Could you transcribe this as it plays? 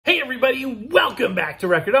everybody, welcome back to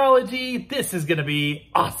Record-ology. This is gonna be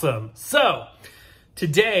awesome. So,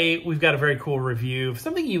 today we've got a very cool review of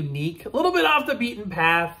something unique, a little bit off the beaten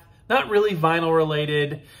path, not really vinyl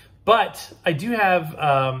related, but I do have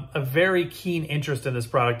a very keen interest in this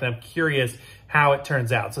product and I'm curious how it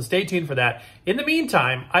turns out. So stay tuned for that. In the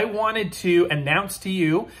meantime, I wanted to announce to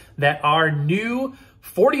you that our new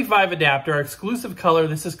 45 adapter, our exclusive color,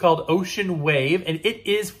 this is called Ocean Wave, and it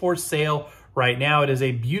is for sale right now. It is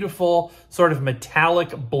a beautiful sort of metallic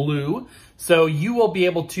blue. So you will be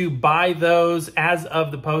able to buy those as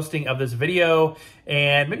of the posting of this video,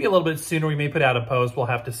 and maybe a little bit sooner we may put out a post, we'll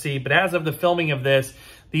have to see. But as of the filming of this,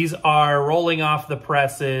 these are rolling off the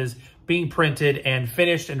presses, being printed and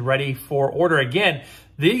finished and ready for order. Again,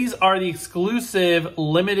 these are the exclusive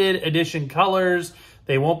limited edition colors.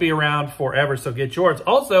 They won't be around forever, so get yours.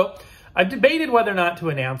 Also, I've debated whether or not to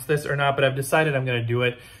announce this or not, but I've decided I'm gonna do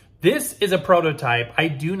it. This is a prototype. I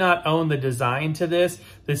do not own the design to this.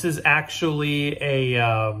 This is actually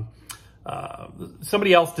a,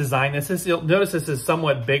 somebody else designed this. You'll notice this is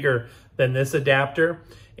somewhat bigger than this adapter,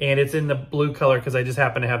 and it's in the blue color because I just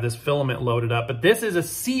happen to have this filament loaded up. But this is a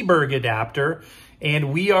Seeburg adapter,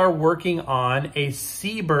 and we are working on a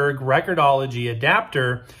Seeburg Record-ology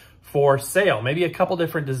adapter for sale. Maybe a couple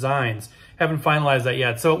different designs. Haven't finalized that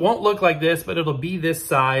yet. So it won't look like this, but it'll be this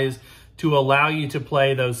size to allow you to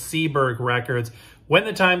play those Seeburg records. When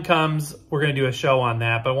the time comes, we're gonna do a show on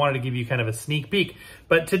that, but I wanted to give you kind of a sneak peek.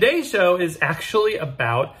 But today's show is actually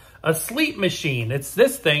about a sleep machine. It's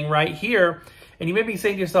this thing right here. And you may be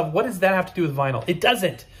saying to yourself, what does that have to do with vinyl? It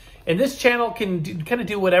doesn't. And this channel can kind of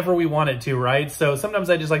do whatever we want it to, right? So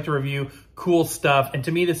sometimes I just like to review cool stuff. And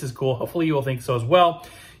to me, this is cool. Hopefully you will think so as well.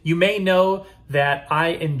 You may know that I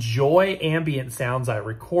enjoy ambient sounds. I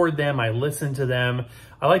record them, I listen to them.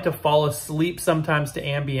 I like to fall asleep sometimes to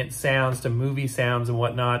ambient sounds, to movie sounds and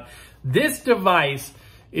whatnot. This device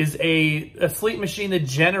is a sleep machine that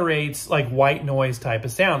generates like white noise type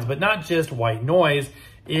of sounds, but not just white noise.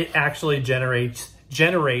 It actually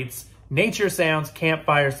generates nature sounds,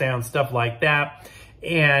 campfire sounds, stuff like that.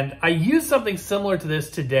 And I used something similar to this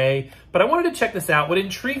today, but I wanted to check this out. What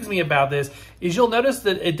intrigues me about this is you'll notice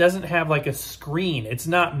that it doesn't have like a screen. It's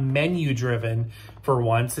not menu driven for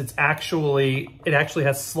once. It actually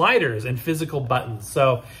has sliders and physical buttons.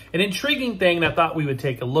 So an intriguing thing, and I thought we would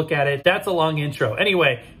take a look at it. That's a long intro.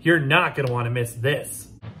 Anyway, you're not gonna wanna miss this.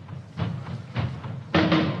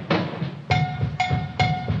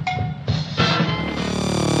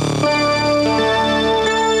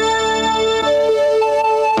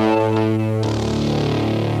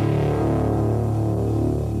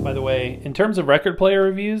 In terms of record player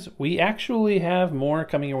reviews, we actually have more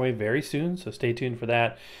coming your way very soon, so stay tuned for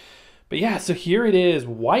that. But yeah, so here it is,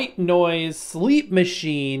 white noise sleep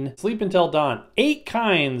machine, sleep until dawn. 8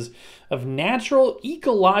 kinds of natural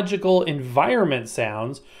ecological environment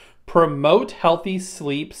sounds promote healthy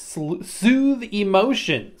sleep, soothe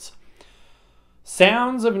emotions.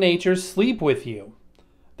 Sounds of nature sleep with you.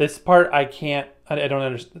 This part I don't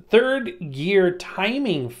understand. Third gear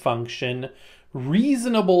timing function,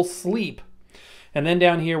 reasonable sleep. And then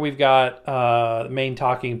down here we've got main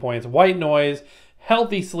talking points: white noise,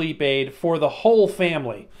 healthy sleep aid for the whole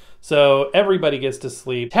family. So everybody gets to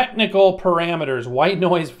sleep. Technical parameters: white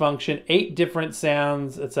noise function, 8 different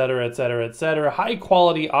sounds, etc., etc., etc. High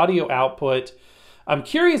quality audio output. I'm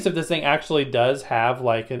curious if this thing actually does have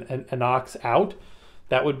like an aux out.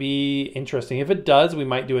 That would be interesting. If it does, we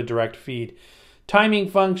might do a direct feed. Timing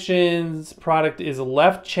functions, product is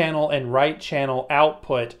left channel and right channel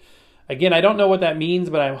output. Again, I don't know what that means,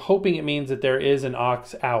 but I'm hoping it means that there is an aux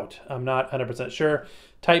out. I'm not 100% sure.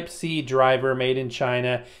 Type C driver, made in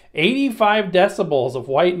China. 85 decibels of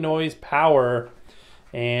white noise power.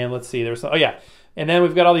 And let's see, there's some, oh yeah. And then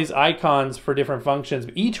we've got all these icons for different functions.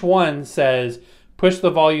 Each one says, push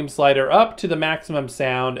the volume slider up to the maximum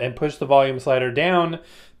sound and push the volume slider down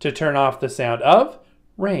to turn off the sound of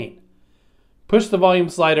rain. Push the volume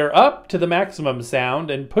slider up to the maximum sound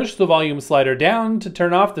and push the volume slider down to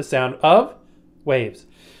turn off the sound of waves.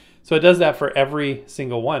 So it does that for every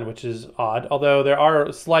single one, which is odd, although there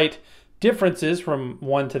are slight differences from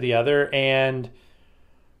one to the other. And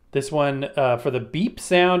this one for the beep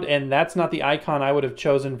sound, and that's not the icon I would have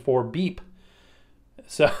chosen for beep.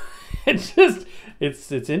 So it's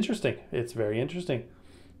interesting. It's very interesting.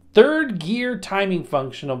 Third gear timing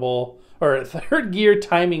third gear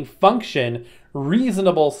timing function,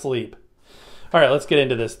 reasonable sleep. All right, let's get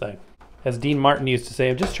into this thing. As Dean Martin used to say,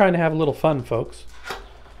 I'm just trying to have a little fun, folks.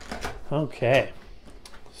 Okay,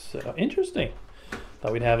 so interesting.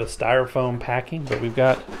 Thought we'd have a styrofoam packing, but we've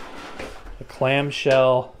got a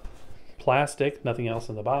clamshell plastic, nothing else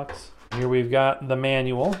in the box. Here we've got the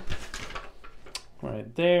manual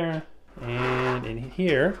right there. And in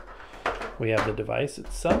here, we have the device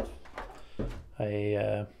itself. It's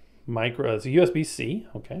a USB-C,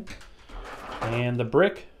 okay. And the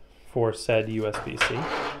brick for said USB-C.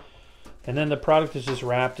 And then the product is just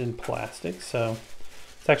wrapped in plastic, so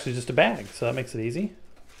it's actually just a bag, so that makes it easy.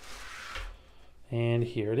 And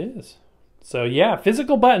here it is. So yeah,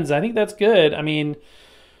 physical buttons, I think that's good. I mean,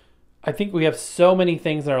 I think we have so many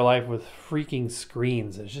things in our life with freaking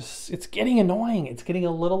screens. It's getting annoying. It's getting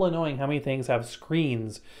a little annoying how many things have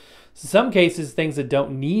screens. In some cases, things that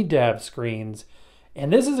don't need to have screens.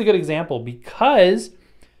 And this is a good example because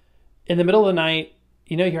in the middle of the night,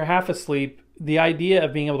 you know, you're half asleep. The idea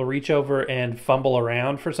of being able to reach over and fumble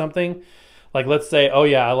around for something, like let's say, oh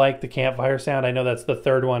yeah, I like the campfire sound. I know that's the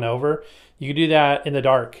third one over. You can do that in the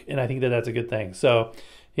dark, and I think that that's a good thing. So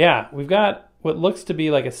yeah, we've got what looks to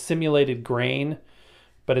be like a simulated grain,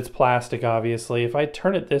 but it's plastic, obviously. If I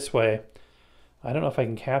turn it this way, I don't know if I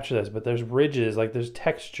can capture this, but there's ridges, like there's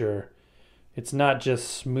texture. It's not just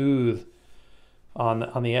smooth on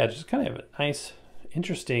the edge. It's kind of a nice,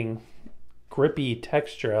 interesting, grippy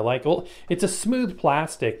texture. I like. Well, it's a smooth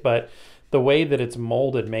plastic, but the way that it's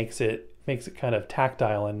molded makes it kind of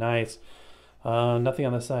tactile and nice. Nothing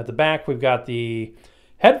on the side. The back, we've got the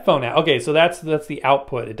headphone out. Okay, so that's the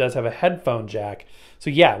output. It does have a headphone jack. So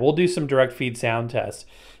yeah, we'll do some direct feed sound tests.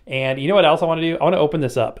 And you know what else I want to do? I want to open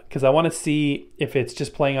this up because I want to see if it's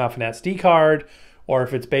just playing off an SD card or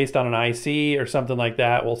if it's based on an IC or something like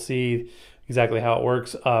that. We'll see exactly how it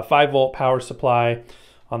works. 5-volt power supply.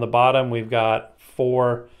 On the bottom, we've got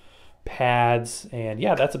 4 pads, and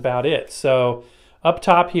yeah, that's about it. So up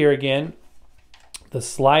top here again, the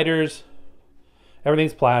sliders,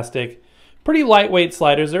 everything's plastic. Pretty lightweight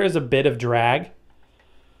sliders. There is a bit of drag.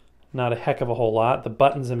 Not a heck of a whole lot. The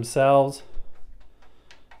buttons themselves,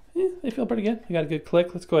 they feel pretty good. They got a good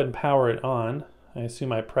click. Let's go ahead and power it on. I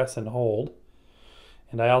assume I press and hold.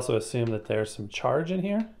 And I also assume that there's some charge in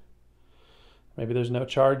here. Maybe there's no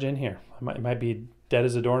charge in here. It might be dead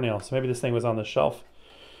as a doornail. So maybe this thing was on the shelf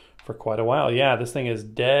for quite a while. Yeah, this thing is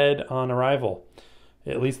dead on arrival.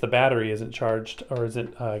 At least the battery isn't charged or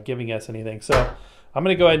isn't giving us anything. So I'm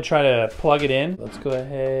going to go ahead and try to plug it in. Let's go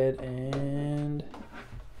ahead and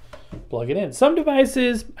plug it in. Some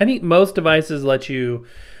devices, I think most devices let you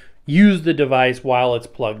use the device while it's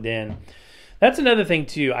plugged in. That's another thing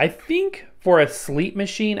too. I think for a sleep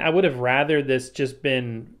machine, I would have rather this just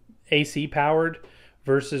been AC powered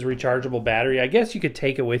versus rechargeable battery. I guess you could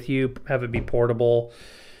take it with you, have it be portable,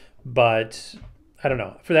 but I don't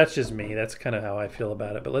know. That's just me. That's kind of how I feel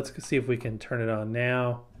about it. But let's see if we can turn it on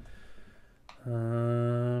now.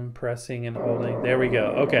 Pressing and holding. There we go.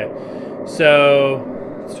 Okay. So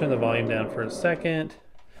let's turn the volume down for a second.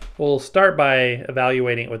 We'll start by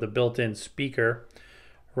evaluating it with a built-in speaker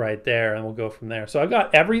right there, and we'll go from there. So I've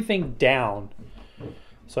got everything down.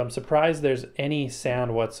 So I'm surprised there's any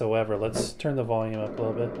sound whatsoever. Let's turn the volume up a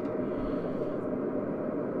little bit.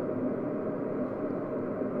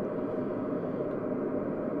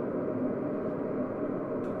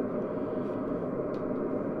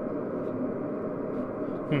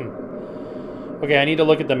 Okay, I need to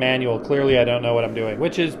look at the manual. Clearly I don't know what I'm doing,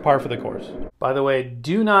 which is par for the course. By the way,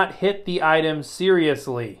 do not hit the item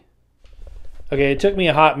seriously. Okay, it took me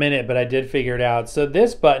a hot minute, but I did figure it out. So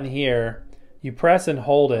this button here, you press and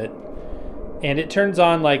hold it, and it turns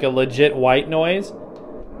on like a legit white noise,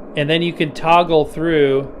 and then you can toggle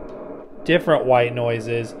through different white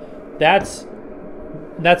noises. That's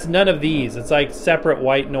none of these. It's like separate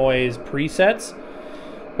white noise presets.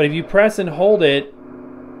 But if you press and hold it,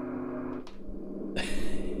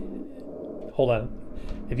 hold on.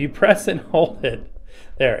 If you press and hold it,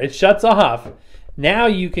 there, it shuts off. Now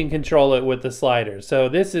you can control it with the sliders. So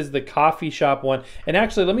this is the coffee shop one. And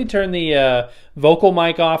actually, let me turn the vocal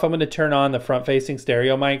mic off. I'm going to turn on the front-facing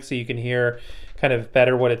stereo mic so you can hear kind of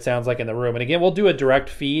better what it sounds like in the room. And again, we'll do a direct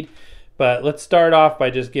feed, but let's start off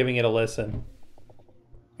by just giving it a listen.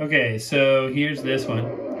 Okay, so here's this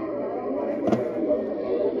one.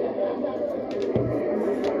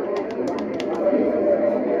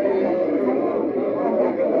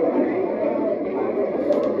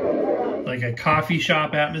 Like a coffee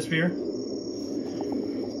shop atmosphere.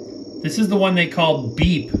 This is the one they call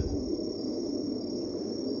Beep.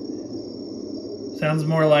 Sounds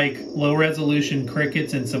more like low resolution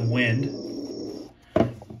crickets and some wind.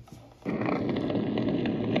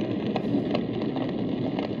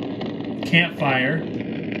 Campfire.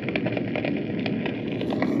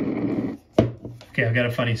 Okay, I've got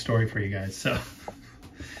a funny story for you guys. So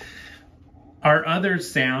our other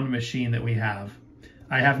sound machine that we have,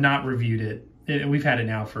 I have not reviewed it. We've had it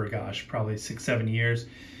now for, gosh, probably 6-7 years.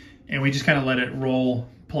 And we just kind of let it roll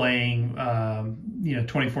playing,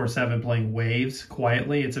 24/7 playing waves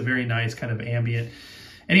quietly. It's a very nice kind of ambient.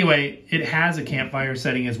 Anyway, it has a campfire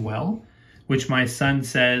setting as well, which my son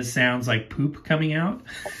says sounds like poop coming out.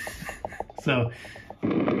 So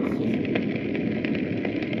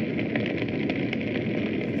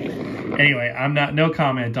anyway, no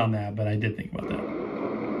comment on that, but I did think about that.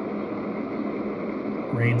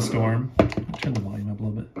 Rainstorm. I'll turn the volume up a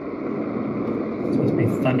little bit. It's supposed to be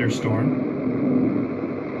thunderstorm.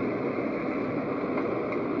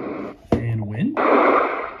 And wind.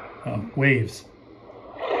 Oh, waves.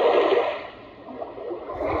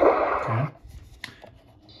 Okay.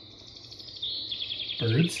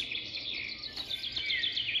 Birds.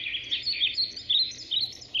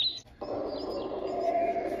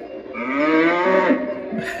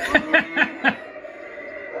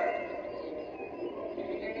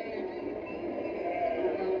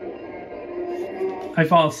 I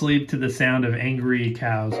fall asleep to the sound of angry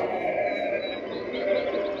cows.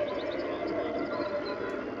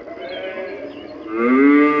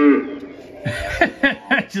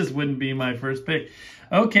 That just wouldn't be my first pick.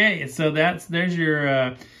 Okay, so there's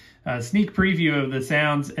your sneak preview of the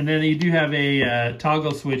sounds, and then you do have a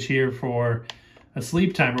toggle switch here for a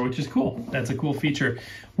sleep timer, which is cool. That's a cool feature.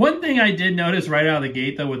 One thing I did notice right out of the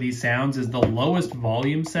gate, though, with these sounds is the lowest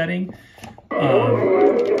volume setting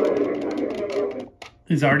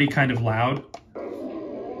is already kind of loud.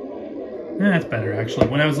 That's better, actually.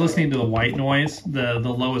 When I was listening to the white noise, the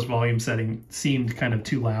lowest volume setting seemed kind of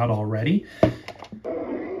too loud already.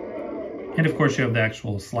 And of course you have the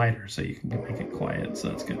actual slider, so you can make it quiet, so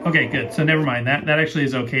that's good. Okay, good. So never mind. That actually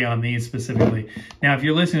is okay on these specifically. Now, if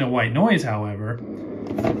you're listening to white noise, however,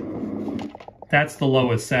 that's the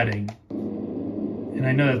lowest setting. And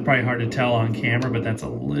I know that's probably hard to tell on camera, but that's a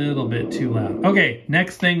little bit too loud. Okay,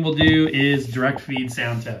 next thing we'll do is direct feed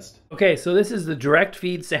sound test. Okay, so this is the direct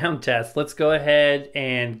feed sound test. Let's go ahead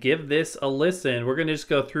and give this a listen. We're gonna just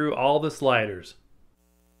go through all the sliders.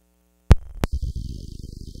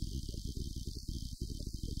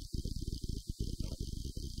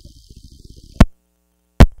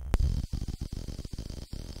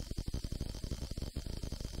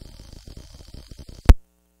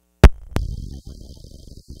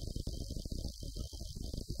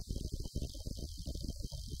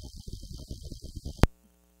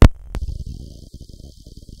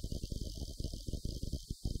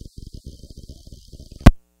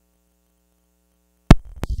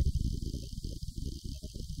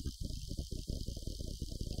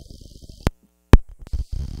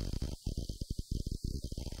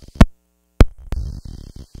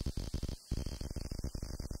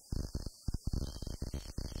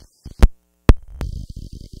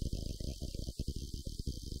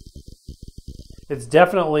 It's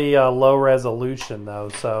definitely a low resolution though,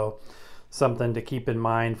 so something to keep in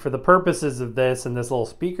mind. For the purposes of this and this little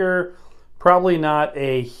speaker, probably not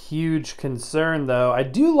a huge concern though. I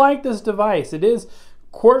do like this device. It is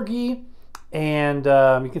quirky, and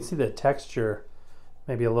you can see the texture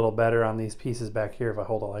maybe a little better on these pieces back here if I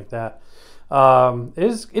hold it like that.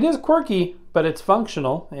 It is quirky, but it's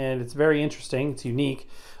functional and it's very interesting. It's unique.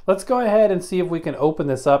 Let's go ahead and see if we can open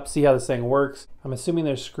this up, see how this thing works. I'm assuming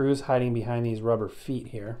there's screws hiding behind these rubber feet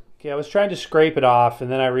here. Okay, I was trying to scrape it off,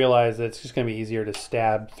 and then I realized that it's just gonna be easier to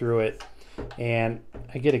stab through it. And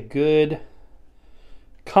I get a good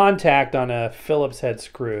contact on a Phillips head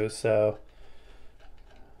screw, so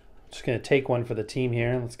I'm just gonna take one for the team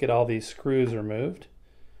here. Let's get all these screws removed.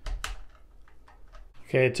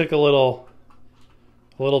 Okay, it took a little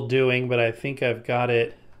doing, but I think I've got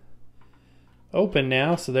it open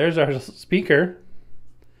now. So there's our speaker.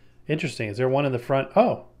 Interesting. Is there one in the front?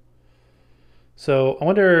 Oh. So I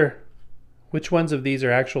wonder which ones of these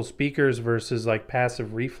are actual speakers versus like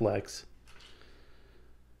passive reflex.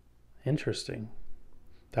 Interesting.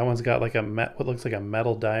 That one's got like what looks like a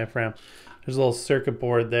metal diaphragm. There's a little circuit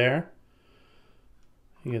board there.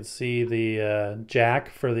 You can see the jack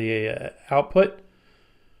for the output.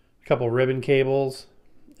 A couple ribbon cables.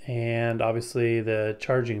 And obviously the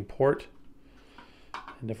charging port.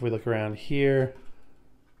 And if we look around here,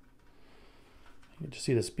 you can just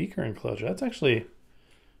see the speaker enclosure. That's actually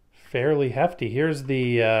fairly hefty. Here's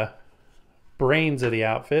the brains of the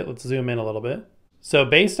outfit. Let's zoom in a little bit. So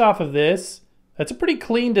based off of this, that's a pretty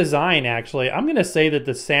clean design actually. I'm gonna say that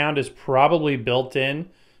the sound is probably built in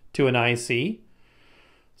to an IC.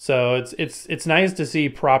 So it's nice to see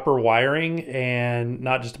proper wiring and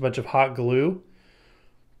not just a bunch of hot glue.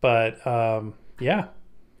 But yeah.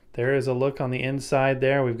 There is a look on the inside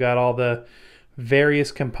there. We've got all the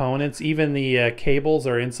various components. Even the cables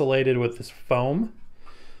are insulated with this foam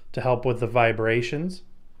to help with the vibrations.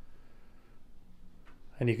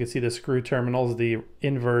 And you can see the screw terminals, the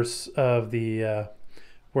inverse of the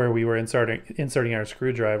where we were inserting our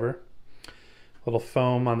screwdriver. Little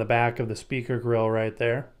foam on the back of the speaker grill right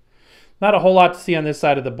there. Not a whole lot to see on this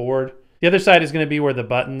side of the board. The other side is going to be where the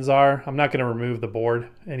buttons are. I'm not going to remove the board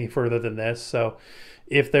any further than this. So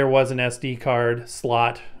if there was an SD card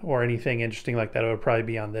slot or anything interesting like that, it would probably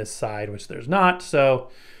be on this side, which there's not. So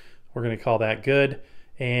we're going to call that good.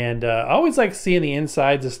 And I always like seeing the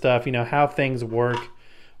insides of stuff, you know, how things work,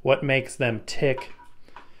 what makes them tick.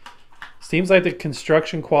 Seems like the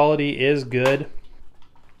construction quality is good.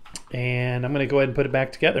 And I'm going to go ahead and put it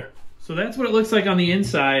back together. So that's what it looks like on the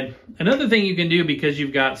inside. Another thing you can do, because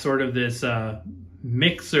you've got sort of this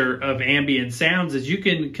mixer of ambient sounds, is you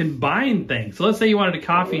can combine things. So let's say you wanted a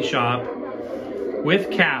coffee shop with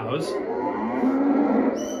cows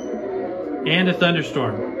and a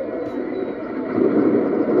thunderstorm.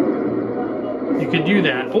 You could do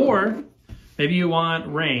that. Or maybe you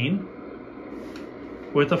want rain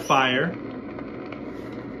with a fire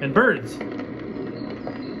and birds.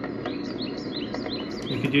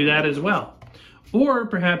 You could do that as well. Or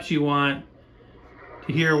perhaps you want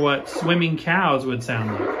to hear what swimming cows would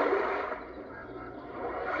sound like.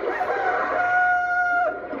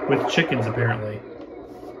 With chickens, apparently.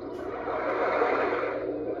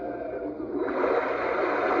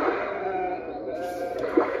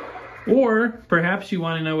 Or perhaps you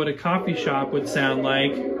want to know what a coffee shop would sound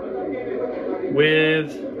like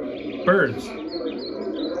with birds.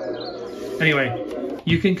 Anyway,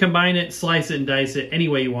 you can combine it, slice it, and dice it any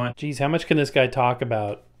way you want. Geez, how much can this guy talk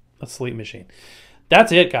about a sleep machine?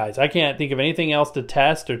 That's it, guys. I can't think of anything else to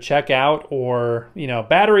test or check out, or, you know,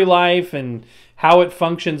 battery life and how it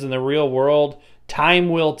functions in the real world. Time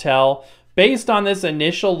will tell. Based on this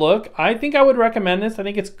initial look, I think I would recommend this. I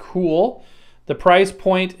think it's cool. The price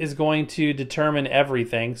point is going to determine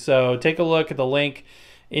everything. So take a look at the link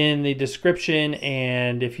in the description,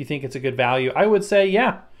 and if you think it's a good value, I would say,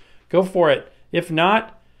 yeah, go for it. If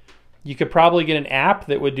not, you could probably get an app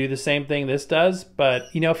that would do the same thing this does. But,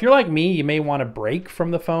 you know, if you're like me, you may want to break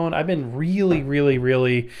from the phone. I've been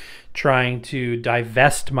really trying to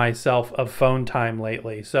divest myself of phone time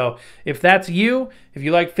lately. So if that's you, if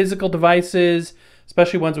you like physical devices,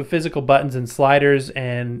 especially ones with physical buttons and sliders,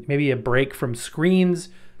 and maybe a break from screens,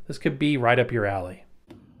 this could be right up your alley.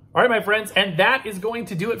 All right, my friends, and that is going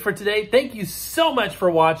to do it for today. Thank you so much for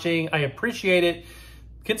watching. I appreciate it.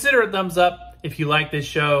 Consider a thumbs up if you like this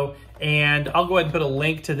show, and I'll go ahead and put a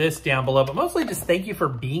link to this down below, but mostly just thank you for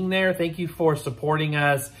being there. Thank you for supporting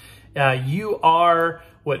us. You are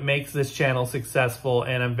what makes this channel successful,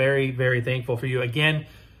 and I'm very thankful for you. Again,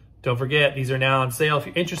 don't forget, these are now on sale if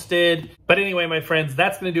you're interested. But anyway, my friends,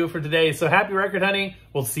 that's going to do it for today. So happy record hunting.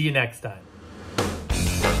 We'll see you next time.